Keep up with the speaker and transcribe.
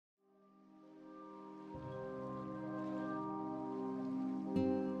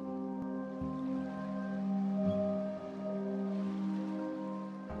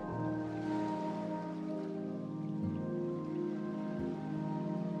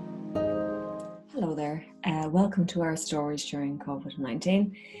Hello there. Welcome to our stories during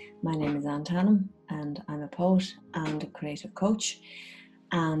COVID-19. My name is Anne Tannam and I'm a poet and a creative coach.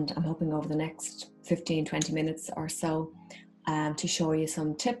 And I'm hoping over the next 15-20 minutes or so to show you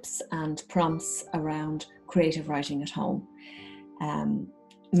some tips and prompts around creative writing at home.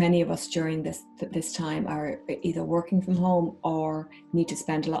 Many of us during this time are either working from home or need to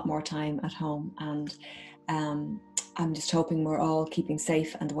spend a lot more time at home, and I'm just hoping we're all keeping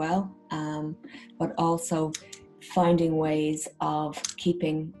safe and well, but also finding ways of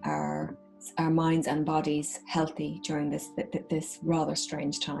keeping our minds and bodies healthy during this rather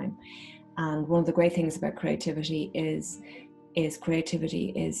strange time. And one of the great things about creativity is creativity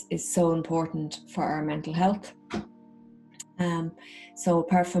is so important for our mental health. So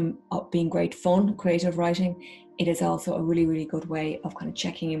apart from being great fun, creative writing, it is also a really, really good way of kind of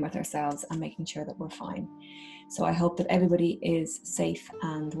checking in with ourselves and making sure that we're fine. So I hope that everybody is safe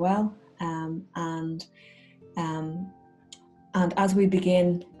and well. And as we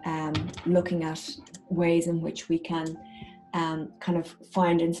begin looking at ways in which we can kind of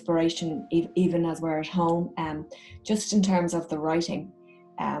find inspiration, even as we're at home, just in terms of the writing,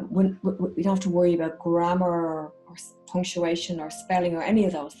 we don't have to worry about grammar or punctuation or spelling or any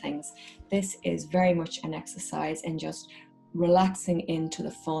of those things. This is very much an exercise in just relaxing into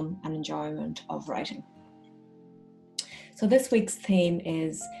the fun and enjoyment of writing. So this week's theme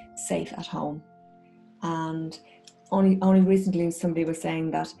is safe at home. And only recently somebody was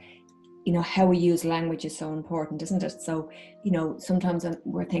saying that, you know, how we use language is so important, isn't it? So, you know, sometimes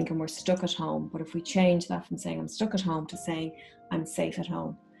we're thinking we're stuck at home, but if we change that from saying I'm stuck at home to saying I'm safe at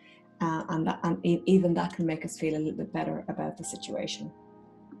home, and even that can make us feel a little bit better about the situation.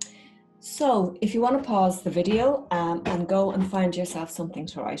 So if you want to pause the video and go and find yourself something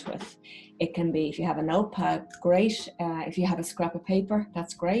to write with. It can be, if you have a notepad, great. If you have a scrap of paper,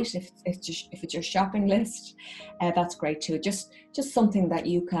 that's great. If it's your shopping list, that's great too. Just something that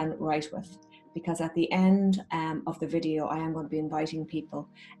you can write with. Because at the end of the video, I am going to be inviting people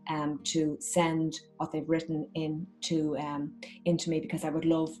to send what they've written into me, because I would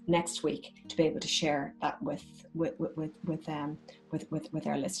love next week to be able to share that with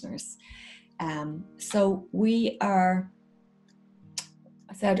our listeners. So I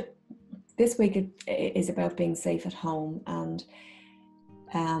said this week it is about being safe at home, and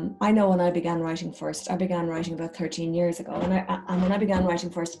I know when I began writing about 13 years ago, and when I began writing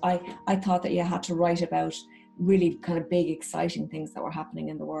first, I thought that you had to write about really kind of big, exciting things that were happening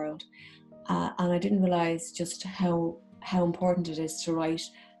in the world, and I didn't realize just how important it is to write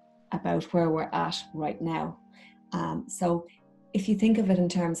about where we're at right now. So if you think of it in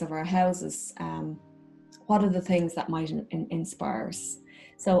terms of our houses, what are the things that might inspire us?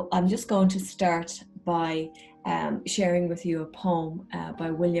 So I'm just going to start by sharing with you a poem by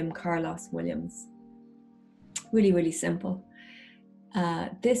William Carlos Williams. Really, really simple.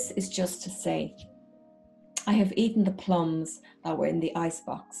 This is just to say, I have eaten the plums that were in the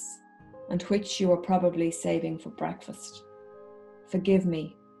icebox and which you were probably saving for breakfast. Forgive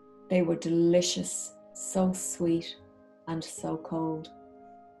me, they were delicious, so sweet and so cold.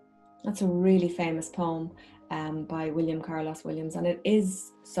 That's a really famous poem by William Carlos Williams, and it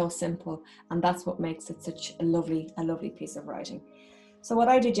is so simple, and that's what makes it such a lovely piece of writing. So what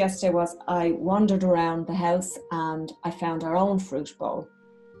I did yesterday was I wandered around the house and I found our own fruit bowl,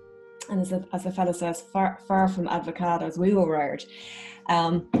 and as the fellow says, far from avocados we were reared,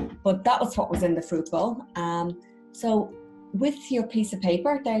 but that was what was in the fruit bowl. So with your piece of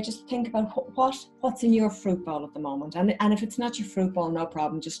paper there, just think about what's in your fruit bowl at the moment, and if it's not your fruit bowl, no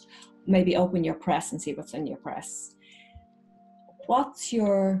problem, just maybe open your press and see what's in your press. What's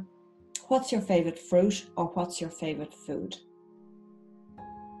your favorite fruit, or what's your favorite food?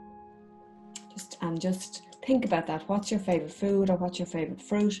 Just think about that. What's your favorite food, or what's your favorite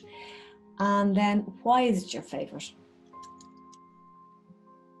fruit? And then why is it your favorite?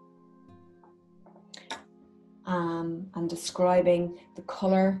 And describing the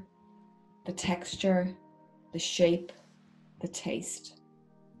color, the texture, the shape, the taste.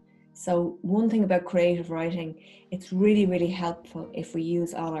 So one thing about creative writing, it's really, really helpful if we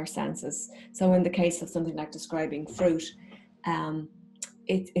use all our senses. So in the case of something like describing fruit,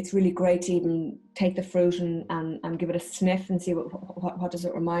 it's really great to even take the fruit and give it a sniff and see what does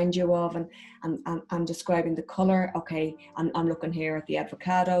it remind you of, and I'm describing the color. Okay, I'm looking here at the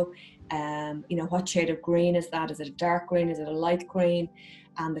avocado. You know, what shade of green is that? Is it a dark green? Is it a light green?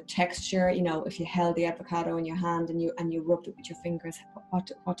 And the texture, you know, if you held the avocado in your hand and you rubbed it with your fingers,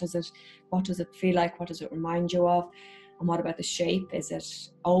 what does it feel like? What does it remind you of? And what about the shape? Is it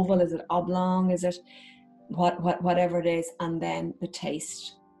oval? Is it oblong? Is it whatever it is? And then the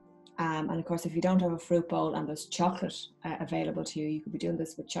taste. And of course, if you don't have a fruit bowl and there's chocolate available to you, you could be doing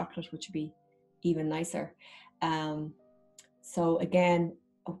this with chocolate, which would be even nicer. So again,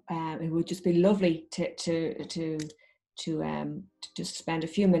 it would just be lovely to just spend a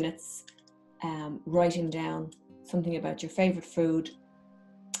few minutes writing down something about your favorite food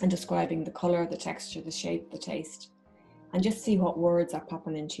and describing the color, the texture, the shape, the taste, and just see what words are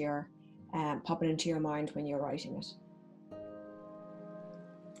popping into your mind when you're writing it.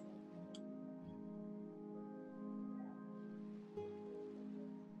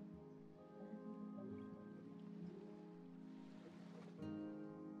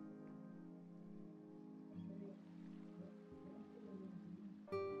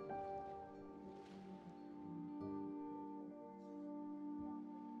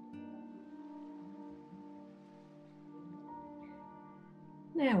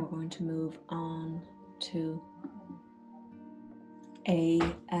 Now we're going to move on to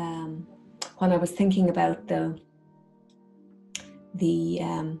when I was thinking about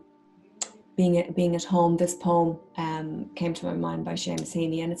being at home, this poem came to my mind by Seamus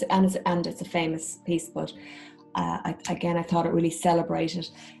Heaney, and it's a famous piece, but I thought it really celebrated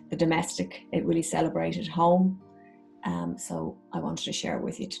the domestic. It really celebrated home, so I wanted to share it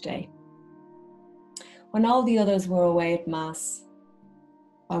with you today. When all the others were away at Mass,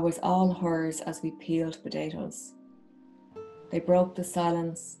 I was all hers as we peeled potatoes. They broke the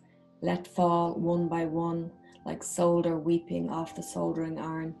silence, let fall one by one, like solder weeping off the soldering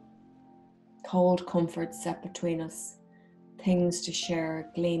iron. Cold comfort set between us, things to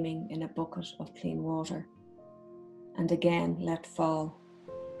share gleaming in a bucket of clean water. And again let fall.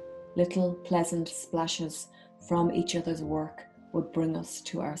 Little pleasant splashes from each other's work would bring us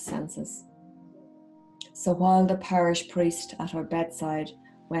to our senses. So while the parish priest at our bedside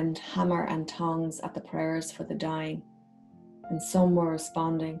went hammer and tongs at the prayers for the dying, and some were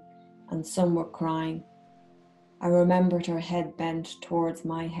responding and some were crying, I remembered her head bent towards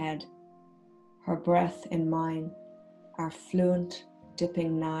my head, her breath in mine, our fluent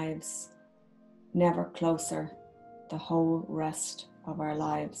dipping knives, never closer the whole rest of our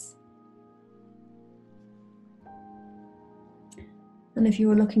lives. And if you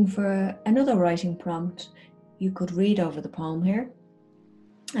were looking for another writing prompt, you could read over the poem here.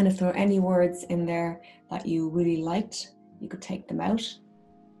 And if there are any words in there that you really liked, you could take them out.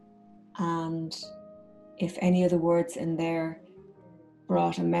 And if any of the words in there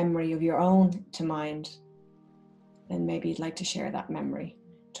brought a memory of your own to mind, then maybe you'd like to share that memory,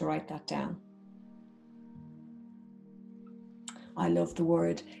 to write that down. I love the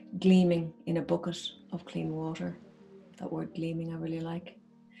word gleaming in a bucket of clean water. That word gleaming I really like.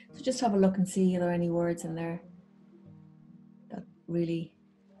 So just have a look and see if there are any words in there that really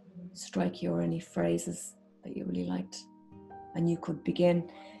strike you, or any phrases that you really liked. And you could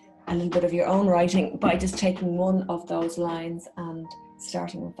begin a little bit of your own writing by just taking one of those lines and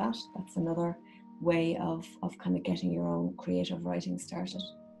starting with that. That's another way of kind of getting your own creative writing started.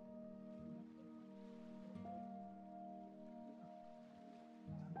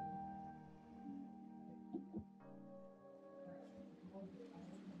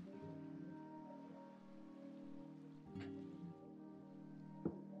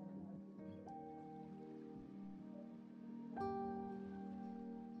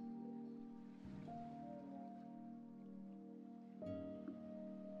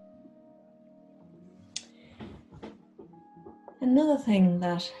 Another thing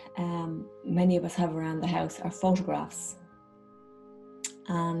that many of us have around the house are photographs.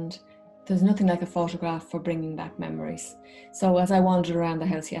 And there's nothing like a photograph for bringing back memories. So as I wandered around the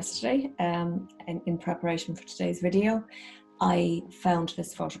house yesterday, in preparation for today's video, I found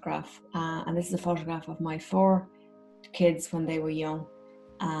this photograph. And this is a photograph of my 4 kids when they were young.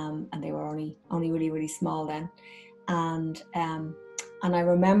 And they were only really, really small then. And I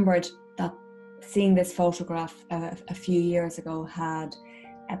remembered that seeing this photograph a few years ago had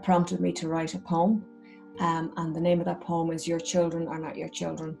prompted me to write a poem, and the name of that poem is Your Children Are Not Your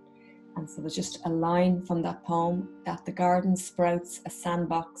Children. And so there's just a line from that poem: that the garden sprouts a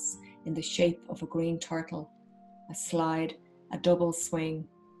sandbox in the shape of a green turtle, a slide, a double swing,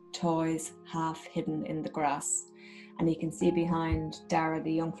 toys half hidden in the grass. And you can see behind Dara,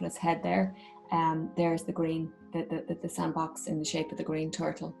 the young fella's head there, there's the sandbox in the shape of the green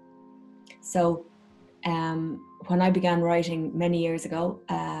turtle. So when I began writing many years ago,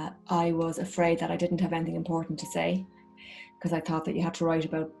 I was afraid that I didn't have anything important to say, because I thought that you had to write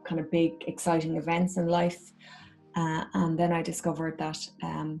about kind of big, exciting events in life. And then I discovered that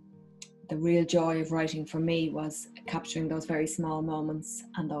the real joy of writing for me was capturing those very small moments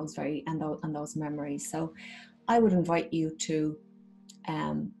and those memories. So I would invite you to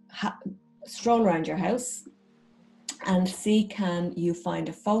stroll around your house and see, can you find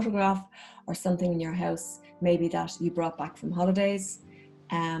a photograph or something in your house, maybe that you brought back from holidays,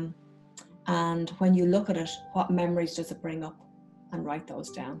 and when you look at it, what memories does it bring up, and write those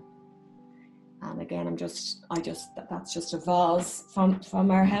down. And again, that's just a vase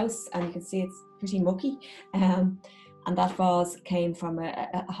from our house, and you can see it's pretty mucky. And that vase came from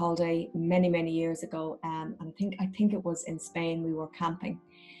a holiday many years ago. And I think it was in Spain. We were camping,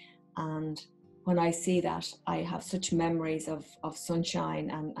 and when I see that, I have such memories of sunshine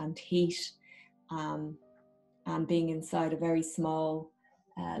and heat, and being inside a very small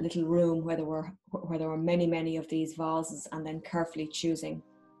little room where there were many of these vases, and then carefully choosing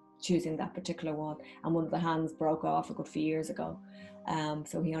that particular one. And one of the hands broke off a good few years ago,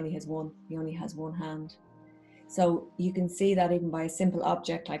 so he only has one hand. So you can see that even by a simple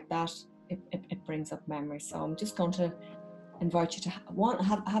object like that, it brings up memories. So I'm just going to invite you to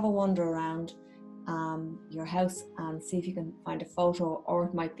have a wander around your house and see if you can find a photo, or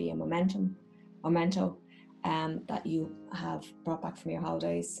it might be a memento that you have brought back from your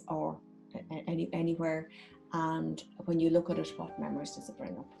holidays or anywhere. And when you look at it, what memories does it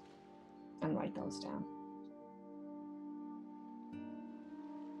bring up? And write those down.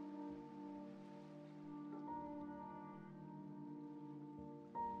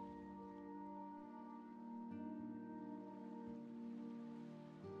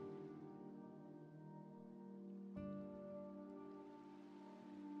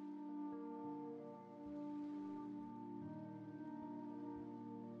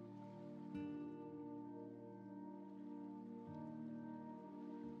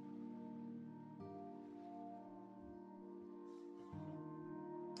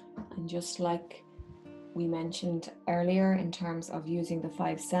 And just like we mentioned earlier, in terms of using the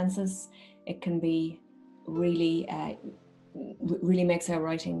 5 senses, it can be really makes our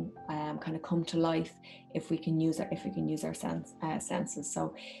writing kind of come to life if we can use our senses.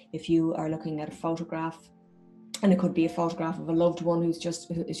 So if you are looking at a photograph, and it could be a photograph of a loved one who is just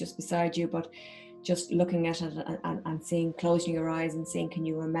beside you, but just looking at it and seeing, closing your eyes and seeing, can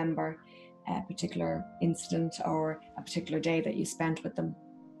you remember a particular incident or a particular day that you spent with them?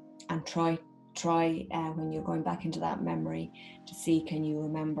 And try when you're going back into that memory to see, can you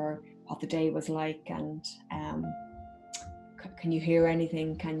remember what the day was like, and can you hear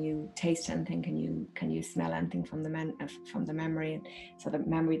anything, can you taste anything, can you smell anything from the memory. And so the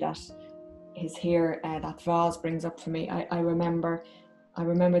memory that is here, that vase brings up for me, I remember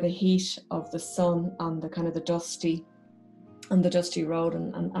the heat of the sun on the kind of the dusty road,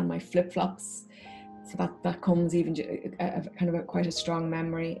 and my flip-flops. So that comes even kind of quite a strong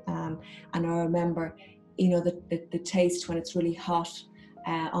memory. And I remember, the taste when it's really hot,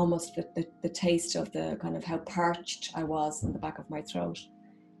 almost the taste of the kind of how parched I was in the back of my throat.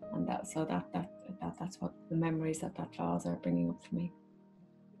 And that's what the memories that vase are bringing up for me.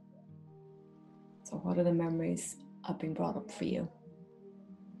 So what are the memories have been brought up for you?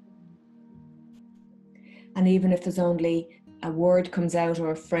 And even if there's only a word comes out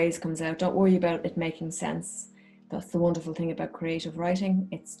or a phrase comes out, don't worry about it making sense. That's the wonderful thing about creative writing.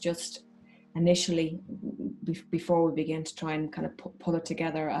 It's just initially, before we begin to try and kind of pull it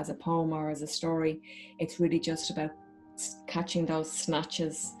together as a poem or as a story, it's really just about catching those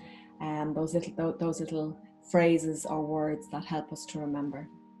snatches, and those little phrases or words that help us to remember.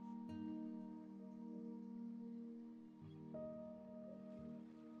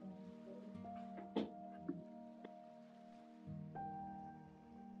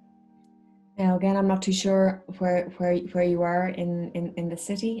 Now, again, I'm not too sure where you are in the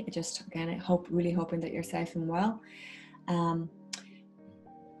city. Really hoping that you're safe and well. And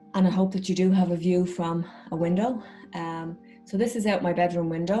I hope that you do have a view from a window. So this is out my bedroom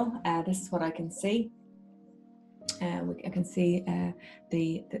window. This is what I can see. I can see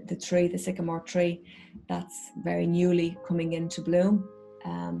the tree, the sycamore tree, that's very newly coming into bloom.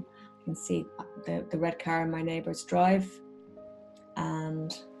 I can see the red car in my neighbour's drive,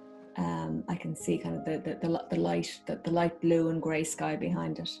 and I can see kind of the light blue and grey sky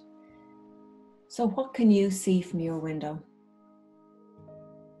behind it. So what can you see from your window?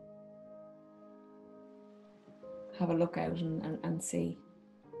 Have a look out and see.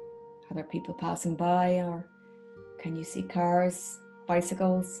 Are there people passing by, or can you see cars,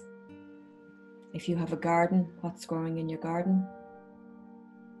 bicycles? If you have a garden, what's growing in your garden?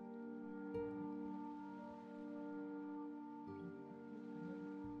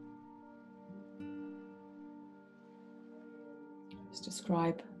 Just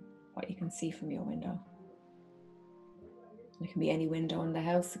describe what you can see from your window. It can be any window in the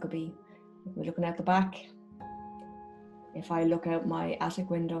house. It could be, we're looking at the back. If I look out my attic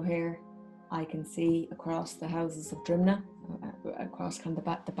window here, I can see across the houses of Drimna, across kind of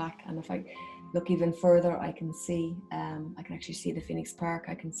the back. And if I look even further, I can see, I can actually see the Phoenix Park.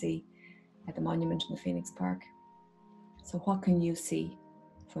 I can see the monument in the Phoenix Park. So what can you see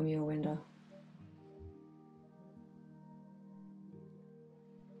from your window?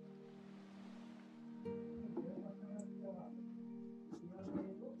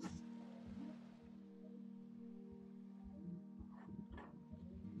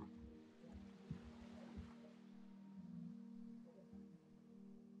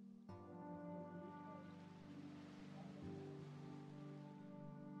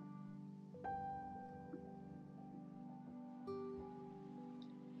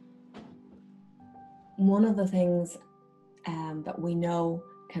 One of the things that we know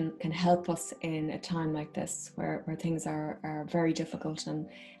can help us in a time like this, where things are very difficult, and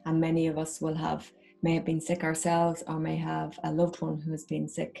many of us may have been sick ourselves, or may have a loved one who has been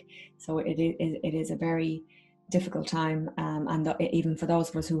sick. So it is a very difficult time, and even for those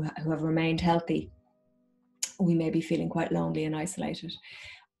of us who have remained healthy, we may be feeling quite lonely and isolated.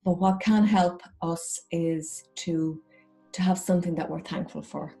 But what can help us is to have something that we're thankful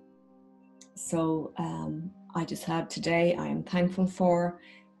for. So I just had today, I am thankful for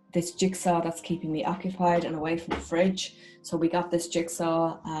this jigsaw that's keeping me occupied and away from the fridge. So we got this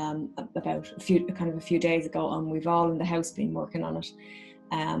jigsaw about a few days ago, and we've all in the house been working on it.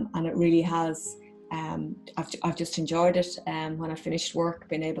 And it really has, I've just enjoyed it. When I finished work,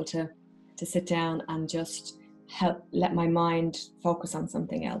 being able to sit down and just let my mind focus on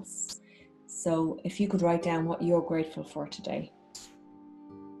something else. So if you could write down what you're grateful for today.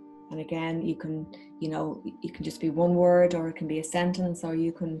 And again, you can just be one word, or it can be a sentence, or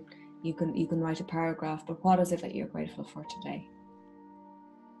you can write a paragraph. But what is it that you're grateful for today?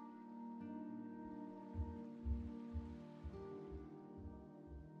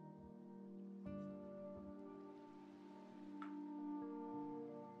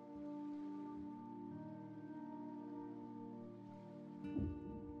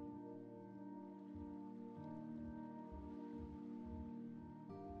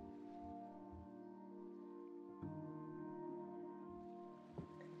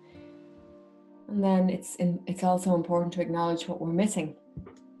 And then it's also important to acknowledge what we're missing.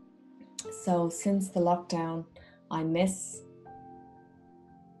 So since the lockdown, I miss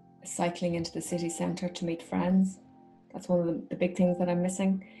cycling into the city centre to meet friends. That's one of the big things that I'm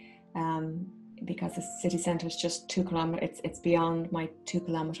missing, because the city centre is just 2 kilometres. It's beyond my 2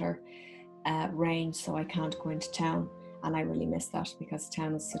 kilometre range, so I can't go into town. And I really miss that, because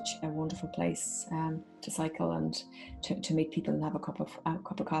town is such a wonderful place to cycle and to meet people and have a cup of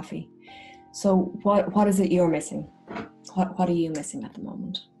coffee. So what is it you're missing? What are you missing at the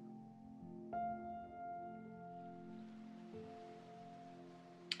moment?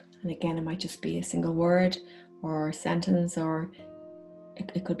 And again, it might just be a single word or a sentence, or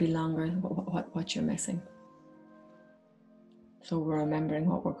it could be longer, what you're missing. So we're remembering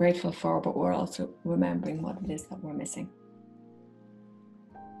what we're grateful for, but we're also remembering what it is that we're missing.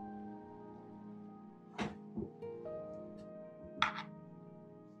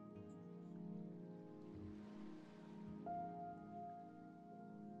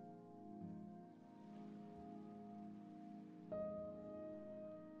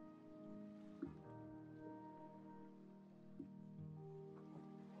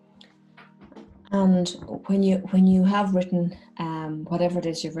 And when you have written whatever it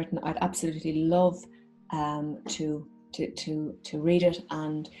is you've written, I'd absolutely love to read it,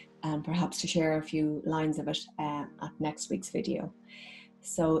 and perhaps to share a few lines of it at next week's video.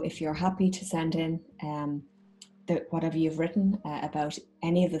 So if you're happy to send in whatever you've written about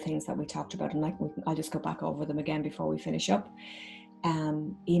any of the things that we talked about, and I'll just go back over them again before we finish up.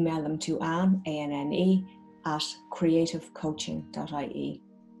 Email them to Anne, ANNE, at creativecoaching.ie.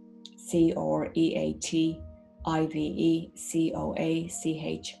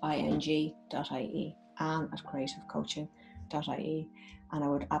 creativecoaching.ie, Anne at creativecoaching.ie. And I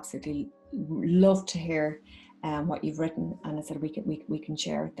would absolutely love to hear what you've written, and I said we can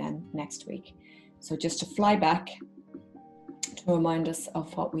share it then next week. So just to fly back to remind us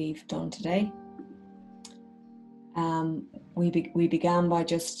of what we've done today. We began by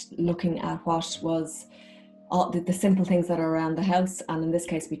just looking at what was all the simple things that are around the house, and in this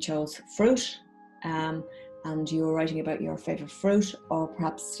case we chose fruit, and you were writing about your favorite fruit, or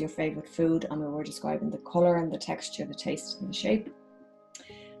perhaps your favorite food, and we were describing the color and the texture, the taste and the shape.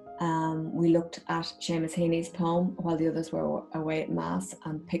 We looked at Seamus Heaney's poem while the others were away at mass,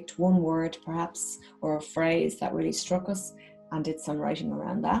 and picked one word perhaps, or a phrase that really struck us, and did some writing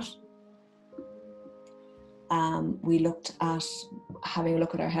around that. We looked at having a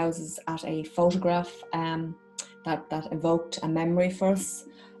look at our houses at a photograph that evoked a memory for us.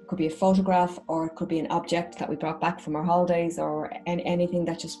 It could be a photograph, or it could be an object that we brought back from our holidays, or anything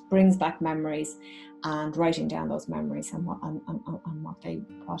that just brings back memories, and writing down those memories and what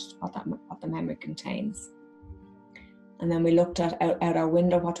the memory contains. And then we looked at out our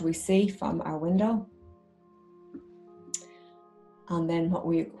window, what do we see from our window? And then what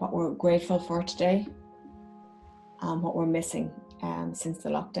we're grateful for today, and what we're missing since the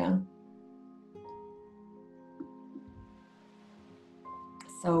lockdown.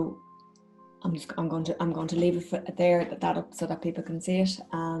 So I'm going to leave it there, that up, so that people can see it.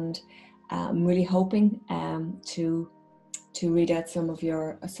 And I'm really hoping to read out some of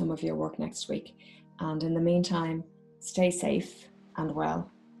your work next week. And in the meantime, stay safe and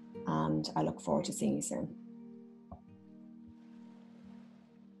well, and I look forward to seeing you soon.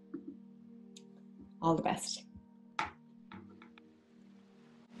 All the best.